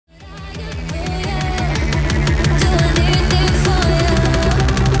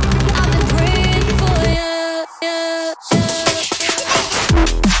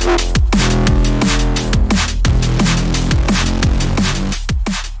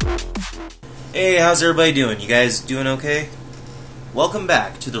Hey, how's everybody doing? You guys doing okay? Welcome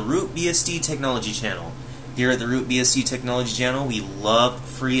back to the RootBSD Technology Channel. Here at the RootBSD Technology Channel, we love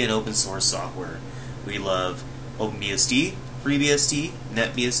free and open source software. We love OpenBSD, FreeBSD,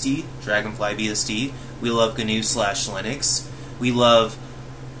 NetBSD, DragonflyBSD. We love GNU/Linux. We love,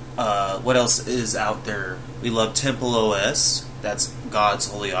 what else is out there? We love Temple OS. That's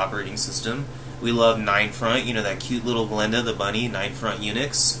God's holy operating system. We love 9front, you know, that cute little Glenda, the bunny, 9front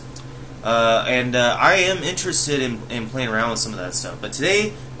Unix. I am interested in playing around with some of that stuff. But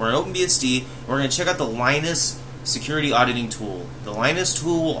today, we're in OpenBSD, and we're going to check out the Lynis Security auditing tool. The Lynis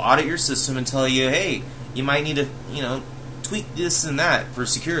tool will audit your system and tell you, hey, you might need to, tweak this and that for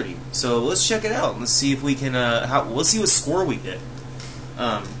security. So let's check it out. Let's see if we can, let's see what score we get.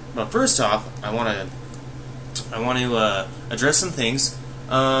 But first off, I want to address some things.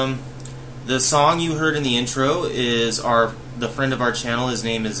 The song you heard in the intro is the friend of our channel. His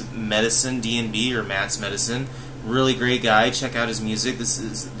name is Medicine DNB, or Matt's Medicine. Really great guy. Check out his music.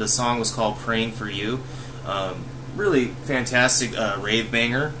 The song was called "Praying for You." Really fantastic rave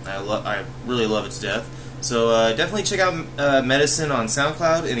banger. I really love it to death. So definitely check out Medicine on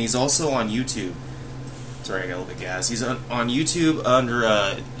SoundCloud, and he's also on YouTube. Sorry, I got a little bit gas. He's on YouTube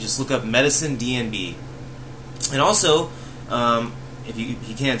under just look up Medicine DNB. And also, if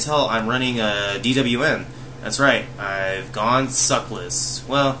you can't tell, I'm running a DWM. That's right, I've gone suckless.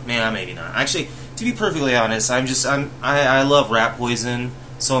 Well, maybe not. Actually, to be perfectly honest, I love Rat Poison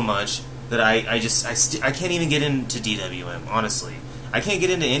so much that I can't even get into DWM. Honestly, I can't get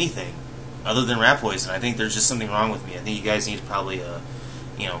into anything other than Rat Poison. I think there's just something wrong with me. I think you guys need to probably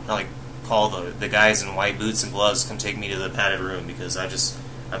call the guys in white boots and gloves to come take me to the padded room, because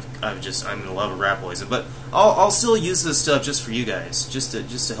I'm in love with Rat Poison. But I'll still use this stuff just for you guys, just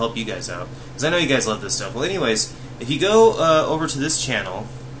to help you guys out, because I know you guys love this stuff. Well, anyways, if you go over to this channel,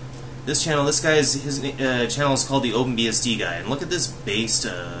 his channel is called the OpenBSD guy, and look at this base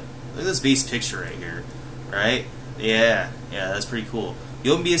picture right here, right? Yeah, that's pretty cool. The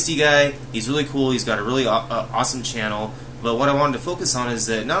OpenBSD guy, he's really cool. He's got a really awesome channel. But what I wanted to focus on is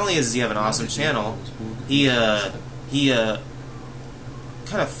that not only does he have an awesome channel, he kind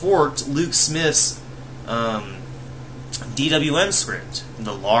of forked Luke Smith's DWM script,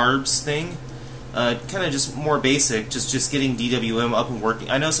 the LARBs thing. Kind of just more basic, just getting DWM up and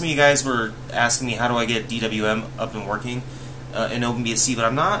working. I know some of you guys were asking me how do I get DWM up and working in OpenBSD, but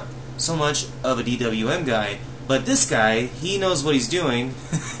I'm not so much of a DWM guy. But this guy, he knows what he's doing,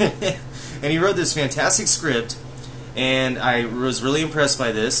 and he wrote this fantastic script, and I was really impressed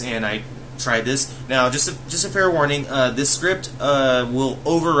by this, and I tried this. Now, just a fair warning, this script will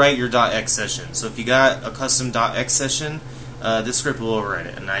overwrite your .x session. So if you got a custom .x session, this script will overwrite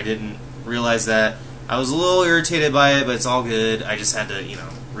it, and I didn't realize that. I was a little irritated by it, but it's all good. I just had to,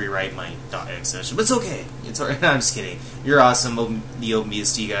 rewrite my .x session, but it's okay. It's alright. No, I'm just kidding. You're awesome, the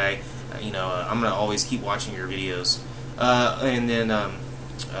OpenBSD guy. I'm gonna always keep watching your videos.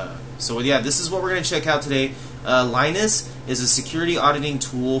 So yeah, this is what we're gonna check out today. Lynis is a security auditing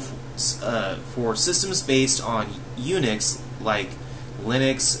tool for systems based on Unix, like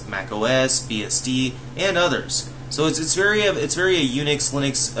Linux, Mac OS, BSD, and others. So it's very a Unix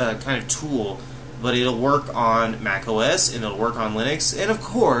Linux kind of tool, but it'll work on Mac OS and it'll work on Linux, and of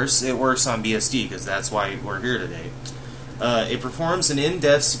course it works on BSD, because that's why we're here today. It performs an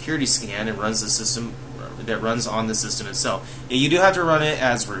in-depth security scan and runs on the system itself. Yeah, you do have to run it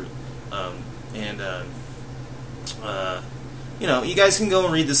as root, you guys can go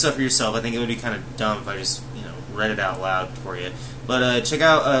and read this stuff for yourself. I think it would be kind of dumb if I just, read it out loud for you. But check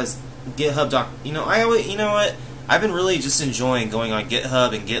out GitHub. I've been really just enjoying going on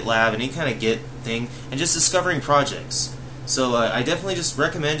GitHub and GitLab and any kind of Git thing and just discovering projects. So I definitely just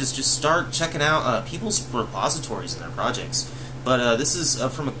recommend just start checking out people's repositories and their projects. But this is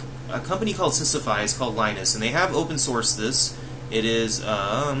from a company called Sysify. It's called Lynis, and they have open sourced this. It is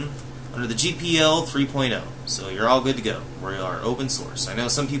under the GPL 3.0, so you're all good to go. We are open source. I know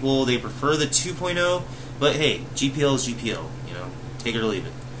some people, they prefer the 2.0, but hey, GPL is GPL, take it or leave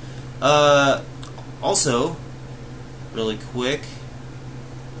it. Also, really quick,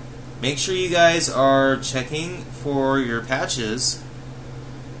 make sure you guys are checking for your patches,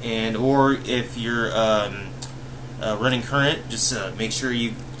 or if you're running current, just make sure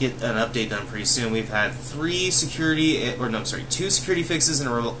you get an update done pretty soon. We've had 2 security fixes and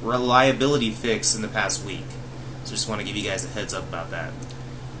a reliability fix in the past week. So just want to give you guys a heads up about that.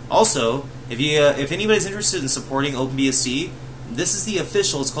 Also, if anybody's interested in supporting OpenBSD, this is the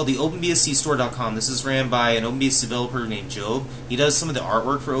official. It's called the OpenBSDstore.com. This is ran by an OpenBSD developer named Job. He does some of the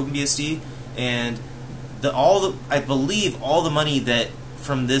artwork for OpenBSD, and I believe all the money that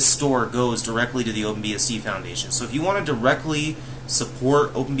from this store goes directly to the OpenBSD Foundation. So if you want to directly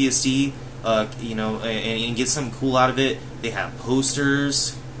support OpenBSD, you know, and get something cool out of it, they have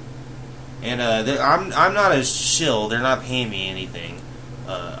posters. And I'm not a shill. They're not paying me anything.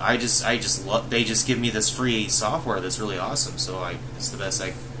 I just love. They just give me this free software that's really awesome. So it's the best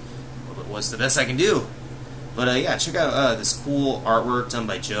what's the best I can do. But yeah, check out this cool artwork done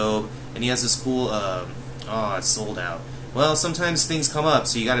by Job, and he has this cool. Oh, it's sold out. Well, sometimes things come up,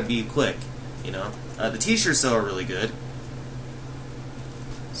 so you got to be quick. You know, the T-shirts though are really good.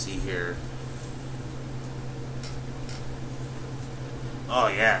 Let's see here. Oh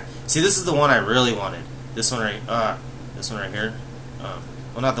yeah. See, this is the one I really wanted. This one right here.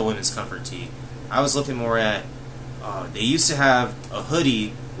 Well, not the women's comfort tee. I was looking more at. They used to have a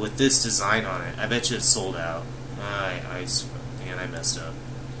hoodie with this design on it. I bet you it's sold out. Man, I messed up.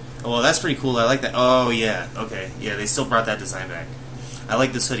 Oh, well, that's pretty cool. I like that. Oh yeah. Okay. Yeah, they still brought that design back. I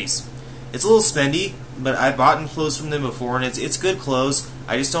like this hoodies. It's a little spendy, but I've bought clothes from them before, and it's good clothes.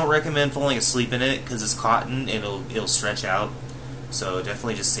 I just don't recommend falling asleep in it because it's cotton and it'll stretch out. So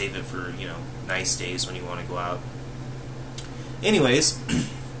definitely just save it for, you know, nice days when you want to go out. Anyways,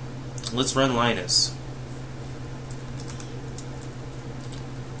 let's run Lynis.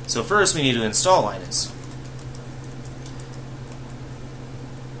 So first we need to install Lynis.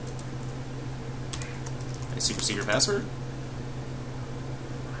 My super secret password.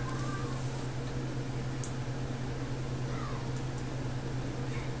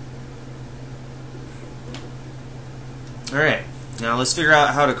 Alright. Now let's figure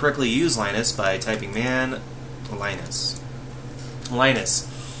out how to correctly use Lynis by typing man Lynis. Lynis,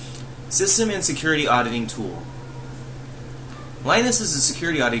 System and Security Auditing Tool. Lynis is a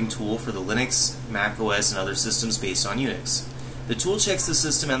security auditing tool for the Linux, Mac OS, and other systems based on Unix. The tool checks the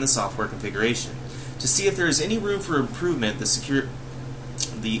system and the software configuration to see if there is any room for improvement of the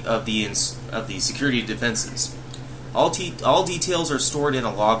security defenses. All details are stored in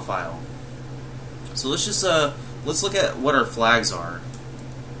a log file. So let's just let's look at what our flags are.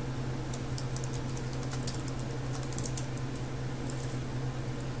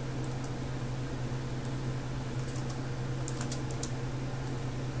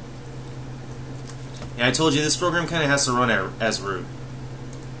 Yeah, I told you this program kind of has to run as root.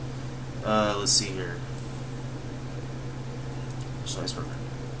 Let's see here. Slice program.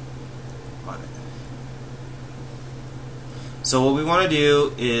 Audit. So what we want to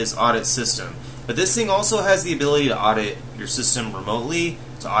do is audit system. But this thing also has the ability to audit your system remotely,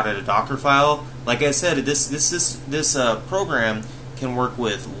 to audit a Docker file. Like I said, this program can work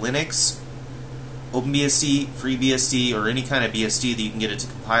with Linux, OpenBSD, FreeBSD, or any kind of BSD that you can get it to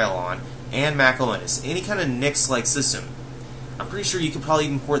compile on, and Mac OS, any kind of Nix-like system. I'm pretty sure you could probably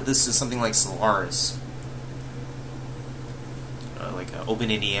even port this to something like Solaris, like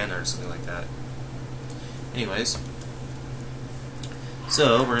OpenIndiana or something like that. Anyways,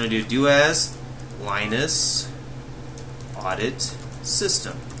 so we're going to do as Lynis audit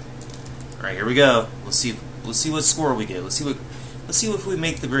system. All right, here we go. Let's see what score we get. Let's see if we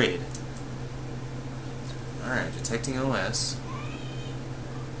make the grade. All right, detecting OS.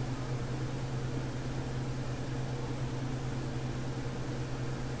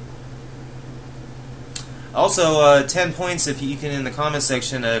 Also, 10 points if you can, in the comment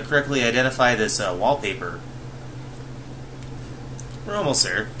section, correctly identify this wallpaper. We're almost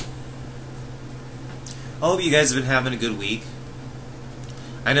there. I hope you guys have been having a good week.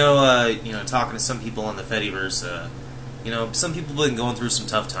 I know, you know, talking to some people on the Fediverse, you know, some people have been going through some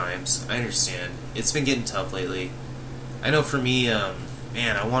tough times. I understand. It's been getting tough lately. I know for me,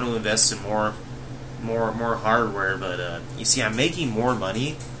 man, I want to invest in more hardware, but you see, I'm making more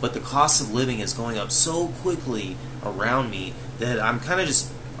money, but the cost of living is going up so quickly around me that I'm kind of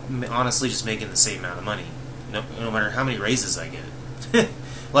just, honestly, just making the same amount of money, no matter how many raises I get.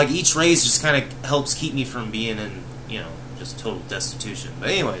 Like, each raise just kind of helps keep me from being in, you know, just total destitution. But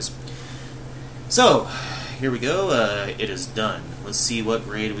anyways, so here we go. It is done. Let's see what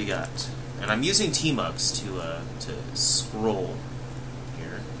grade we got. And I'm using Tmux to scroll.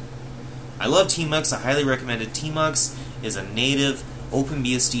 I love Tmux. I highly recommend it. Tmux is a native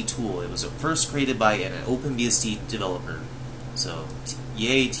OpenBSD tool. It was first created by an OpenBSD developer. So,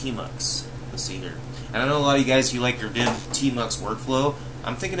 yay Tmux. Let's see here. And I know a lot of you guys, you like your Tmux workflow.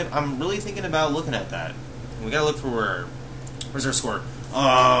 I'm really thinking about looking at that. We gotta look for where's our score?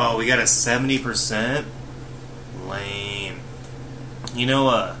 Oh, we got a 70%. Lame. You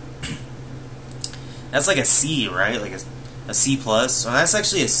know, that's like a C, right? Like a C plus. Oh, that's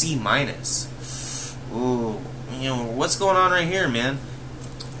actually a C minus. Ooh, you know, what's going on right here, man?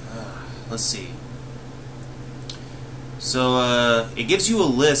 Let's see. So it gives you a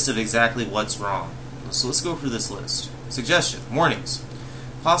list of exactly what's wrong. So let's go through this list. Suggestion: warnings.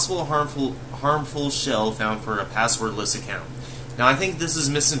 Possible harmful shell found for a passwordless account. Now I think this is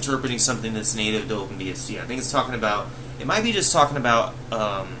misinterpreting something that's native to OpenBSD. I think it's talking about, it might be just talking about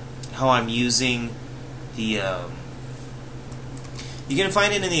how I'm using the, you can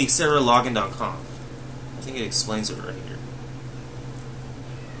find it in the etc.login.com. I think it explains it right here.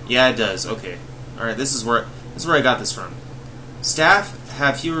 Yeah, it does. Okay. Alright, this is where I got this from. Staff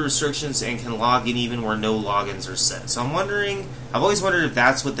have fewer restrictions and can log in even where no logins are set. So I'm wondering, I've always wondered if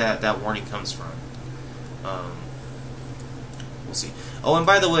that's what that warning comes from. We'll see. Oh, and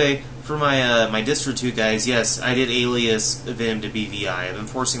by the way, for my my distro 2 guys, yes, I did alias Vim to be VI. I've been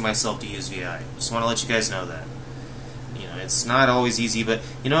forcing myself to use VI. Just want to let you guys know that. You know, it's not always easy, but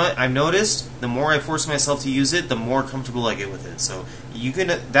you know what? I've noticed the more I force myself to use it, the more comfortable I get with it. So you can,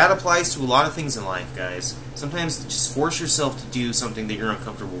 that applies to a lot of things in life, guys. Sometimes just force yourself to do something that you're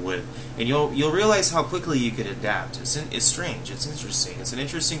uncomfortable with, and you'll realize how quickly you could adapt. It's strange. It's interesting. It's an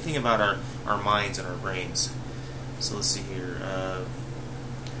interesting thing about our minds and our brains. So let's see here.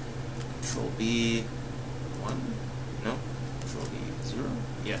 Control B 1. No. Control B 0.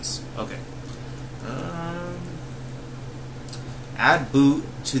 Yes. Okay. Add boot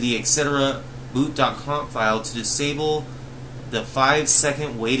to the etc. boot.conf file to disable the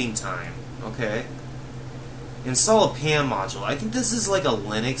 5-second waiting time. Okay. Install a PAM module. I think this is like a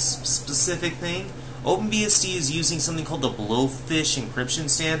Linux specific thing. OpenBSD is using something called the Blowfish encryption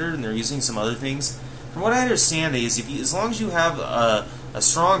standard, and they're using some other things. From what I understand is, as long as you have a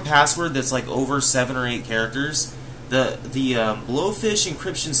strong password that's like over 7 or 8 characters, the Blowfish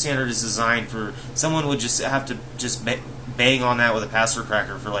encryption standard is designed for someone would just have to bang on that with a password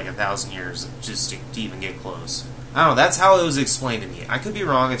cracker for like 1,000 years just to even get close. I don't know. That's how it was explained to me. I could be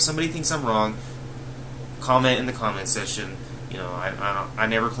wrong. If somebody thinks I'm wrong, comment in the comment section. You know, I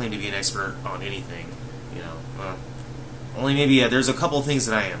never claim to be an expert on anything. You know, only maybe there's a couple things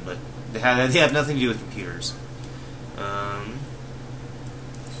that I am, but they have nothing to do with computers.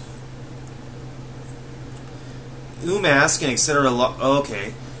 UMask and etc.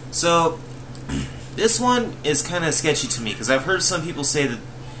 Okay, so this one is kind of sketchy to me because I've heard some people say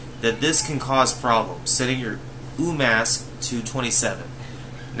that this can cause problems setting your UMask to 27.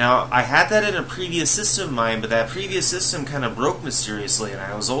 Now, I had that in a previous system of mine, but that previous system kind of broke mysteriously, and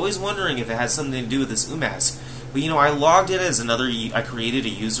I was always wondering if it had something to do with this UMask. But you know, I logged in as I created a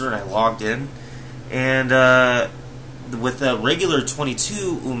user and I logged in, and with a regular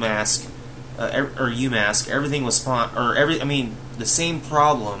 22 UMask or UMask, everything was the same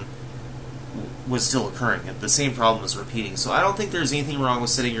problem was still occurring. The same problem was repeating. So I don't think there's anything wrong with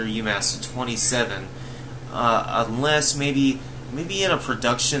setting your UMask to 27, unless maybe in a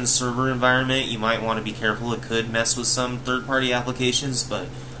production server environment you might want to be careful. It could mess with some third-party applications, but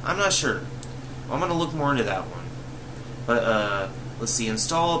I'm not sure. I'm going to look more into that one. But let's see.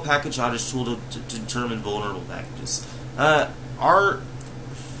 Install a package audit tool to determine vulnerable packages.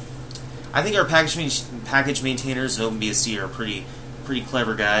 I think our package maintainers in OpenBSD are pretty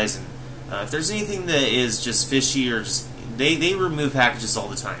clever guys, and if there's anything that is just fishy or just they remove packages all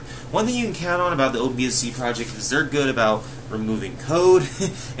the time. One thing you can count on about the OpenBSD project is they're good about removing code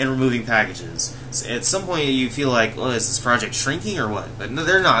and removing packages. So at some point you feel like, well, is this project shrinking or what? But no,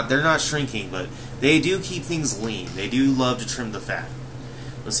 they're not. They're not shrinking, but they do keep things lean. They do love to trim the fat.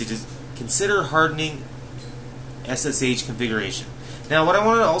 Let's see. Just consider hardening SSH configuration. Now, what I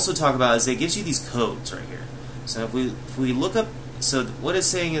want to also talk about is it gives you these codes right here. So if we look up, so what it's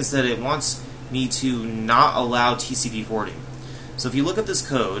saying is that it wants me to not allow TCP forwarding. So if you look up this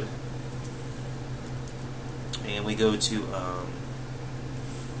code, and we go to,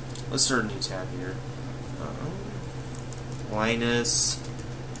 let's start a new tab here. Lynis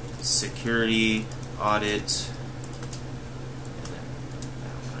Security, audit, and then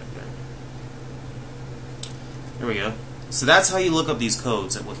that one right there. There we go. So that's how you look up these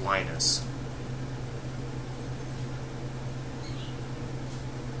codes with Lynis.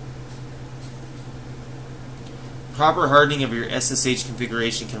 Proper hardening of your SSH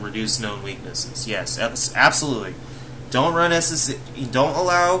configuration can reduce known weaknesses. Yes, absolutely. Don't run SSH. Don't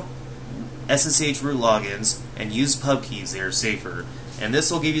allow SSH root logins and use pub keys. They are safer. And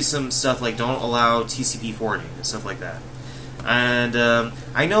this will give you some stuff like don't allow TCP forwarding and stuff like that. And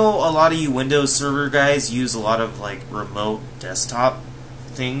I know a lot of you Windows Server guys use a lot of like remote desktop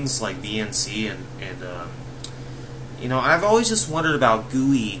things like VNC and you know, I've always just wondered about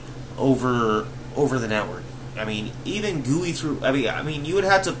GUI over the network. I mean, even GUI through. I mean, you would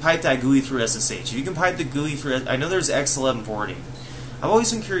have to pipe that GUI through SSH. If you can pipe the GUI through, I know there's X11 forwarding. I've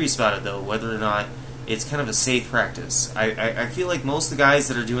always been curious about it though, whether or not it's kind of a safe practice. I feel like most of the guys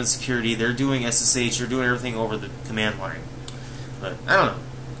that are doing security, they're doing SSH, they're doing everything over the command line. But I don't know.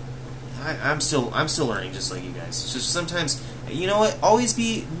 I'm still learning, just like you guys. It's just sometimes, you know what?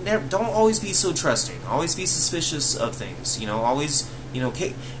 Don't always be so trusting. Always be suspicious of things. You know, always, you know,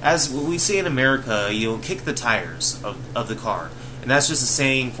 as we say in America, you know, kick the tires of the car. And that's just a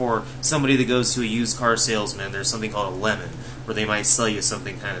saying for somebody that goes to a used car salesman. There's something called a lemon, where they might sell you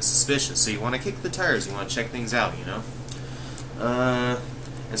something kind of suspicious. So you want to kick the tires. You want to check things out, you know.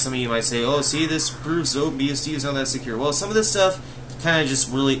 And some of you might say, "Oh, see, this proves OpenBSD is not that secure." Well, some of this stuff kind of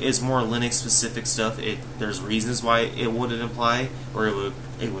just really is more Linux specific stuff. There's reasons why it wouldn't apply, or it would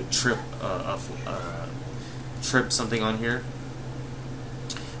trip trip something on here.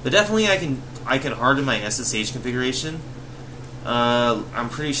 But definitely, I can harden my SSH configuration. I'm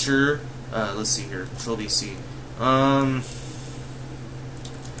pretty sure. Let's see here. Control VC. What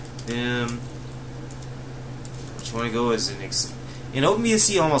you want to go is in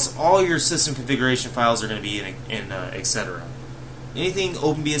OpenBSD. Almost all your system configuration files are going to be in etc. Anything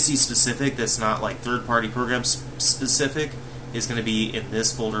OpenBSD specific that's not like third-party program specific is going to be in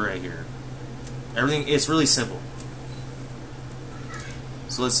this folder right here. Everything, it's really simple.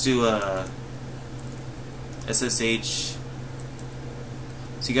 So let's do SSH.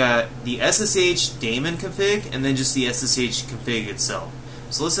 So you got the SSH daemon config and then just the SSH config itself.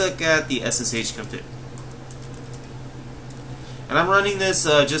 So let's look at the SSH config. And I'm running this,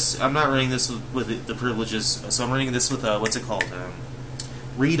 I'm not running this with the privileges, so I'm running this with, what's it called?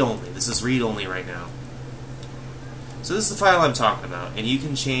 Read-only. This is read-only right now. So this is the file I'm talking about, and you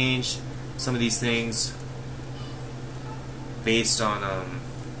can change some of these things based on,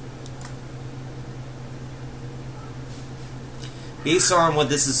 what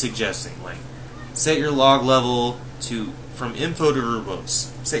this is suggesting. Like, set your log level from info to verbose.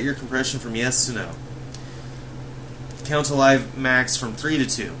 Set your compression from yes to no. Count to live max from 3 to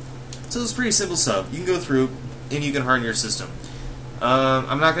 2. So it's pretty simple stuff. You can go through and you can harden your system.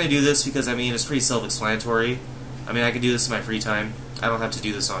 I'm not going to do this because, I mean, it's pretty self-explanatory. I mean, I can do this in my free time. I don't have to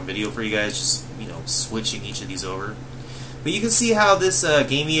do this on video for you guys, just, you know, switching each of these over. But you can see how this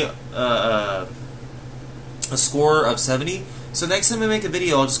gave me a score of 70. So next time I make a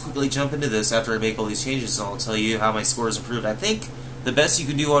video, I'll just quickly jump into this after I make all these changes, and I'll tell you how my score has improved. I think the best you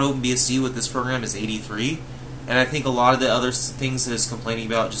can do on OpenBSD with this program is 83. And I think a lot of the other things that it's complaining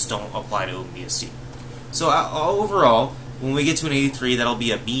about just don't apply to OpenBSD. So overall, when we get to an 83, that'll be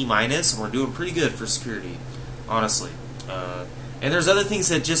a B-, and we're doing pretty good for security, honestly. And there's other things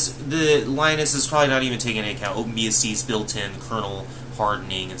that just the Lynis is probably not even taking into account. OpenBSD's built-in kernel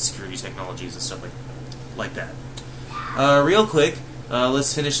hardening and security technologies and stuff like that. Real quick,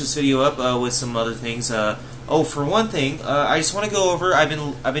 let's finish this video up with some other things. Oh, for one thing, I just want to go over.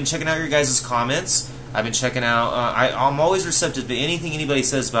 I've been checking out your guys' comments. I've been checking out. I'm always receptive to anything anybody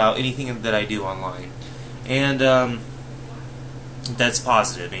says about anything that I do online, and that's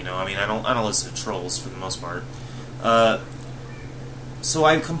positive. You know, I mean, I don't listen to trolls for the most part. So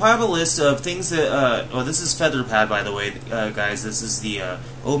I've compiled a list of things that. Oh, this is Featherpad, by the way, guys. This is the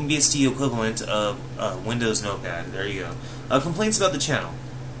OpenBSD equivalent of Windows Notepad. There you go. Complaints about the channel.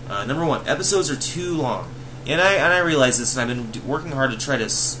 Number one, episodes are too long. And I realize this, and I've been working hard to try to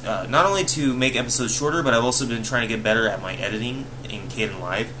not only to make episodes shorter, but I've also been trying to get better at my editing in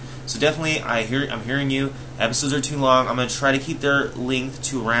Kdenlive. So definitely, I'm hearing you. Episodes are too long. I'm going to try to keep their length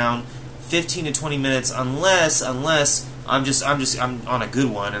to around 15 to 20 minutes, unless I'm on a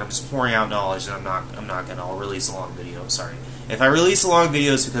good one and I'm just pouring out knowledge, and I'm not going to release a long video. I'm sorry. If I release a long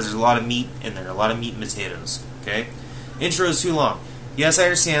video, it's because there's a lot of meat in there, a lot of meat and potatoes. Okay, intro is too long. Yes, I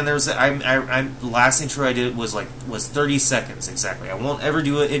understand. There was the last intro I did was 30 seconds exactly. I won't ever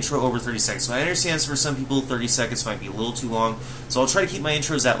do an intro over 30 seconds. So I understand for some people 30 seconds might be a little too long. So I'll try to keep my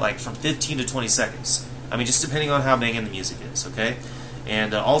intros at like from 15 to 20 seconds. I mean, just depending on how banging the music is. Okay,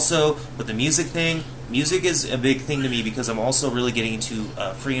 and also with the music thing, music is a big thing to me because I'm also really getting into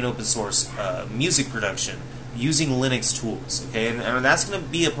free and open source music production using Linux tools. Okay, and that's going to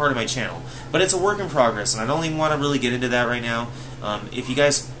be a part of my channel. But it's a work in progress, and I don't even want to really get into that right now. If you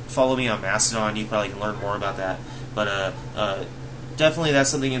guys follow me on Mastodon, you probably can learn more about that. But definitely that's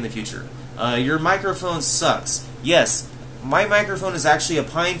something in the future. Your microphone sucks. Yes, my microphone is actually a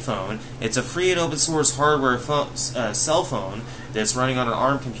Pine phone. It's a free and open source hardware phone, cell phone that's running on an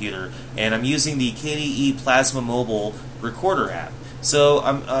ARM computer, and I'm using the KDE Plasma Mobile recorder app. So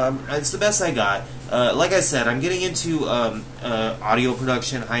it's the best I got. Like I said, I'm getting into audio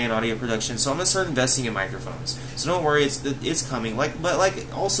production, high-end audio production, so I'm gonna start investing in microphones. So don't worry, it's coming.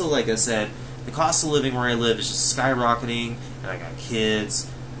 But also like I said, the cost of living where I live is just skyrocketing, and I got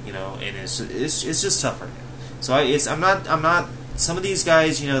kids, you know, and it's just tough right now. So I'm not. Some of these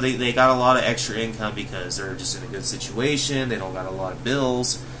guys, you know, they got a lot of extra income because they're just in a good situation. They don't got a lot of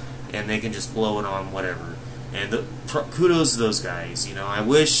bills, and they can just blow it on whatever. And kudos to those guys. You know, I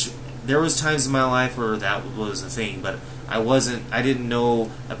wish there was times in my life where that was a thing, but I didn't know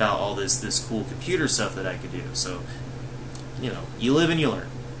about all this cool computer stuff that I could do. So, you know, you live and you learn.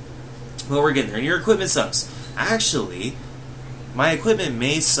 Well, we're getting there, and your equipment sucks. Actually, my equipment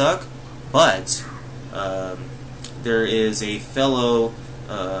may suck, but there is a fellow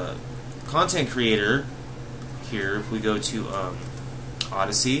content creator here. If we go to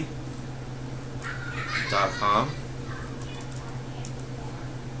odyssey.com,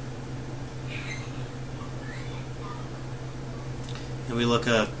 and we look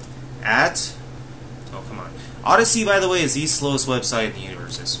up at, oh come on, Odyssey, by the way, is the slowest website in the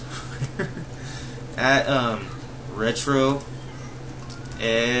universe. At Retro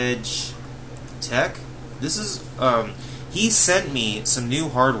Edge Tech. This is he sent me some new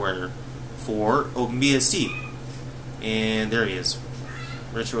hardware for OpenBSD, and there he is,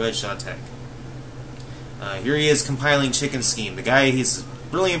 RetroEdge.tech. Here he is compiling Chicken Scheme. The guy, he's a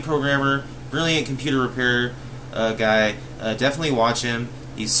brilliant programmer, brilliant computer repair guy. Definitely watch him.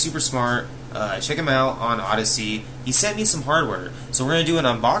 He's super smart. Check him out on Odyssey. He sent me some hardware, so we're going to do an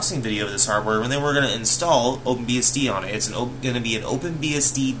unboxing video of this hardware, and then we're going to install OpenBSD on it. It's going to be an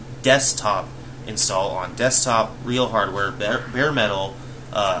OpenBSD desktop install on desktop, real hardware, bare metal.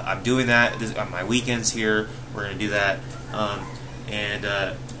 I'm doing that on my weekends here. We're going to do that.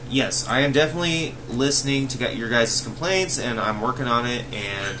 Yes, I am definitely listening to get your guys' complaints, and I'm working on it,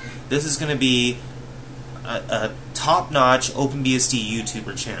 and this is going to be a top-notch OpenBSD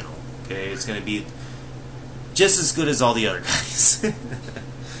YouTuber channel. Okay, it's going to be just as good as all the other guys.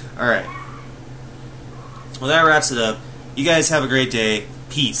 Alright. Well, that wraps it up. You guys have a great day.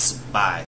 Peace. Bye.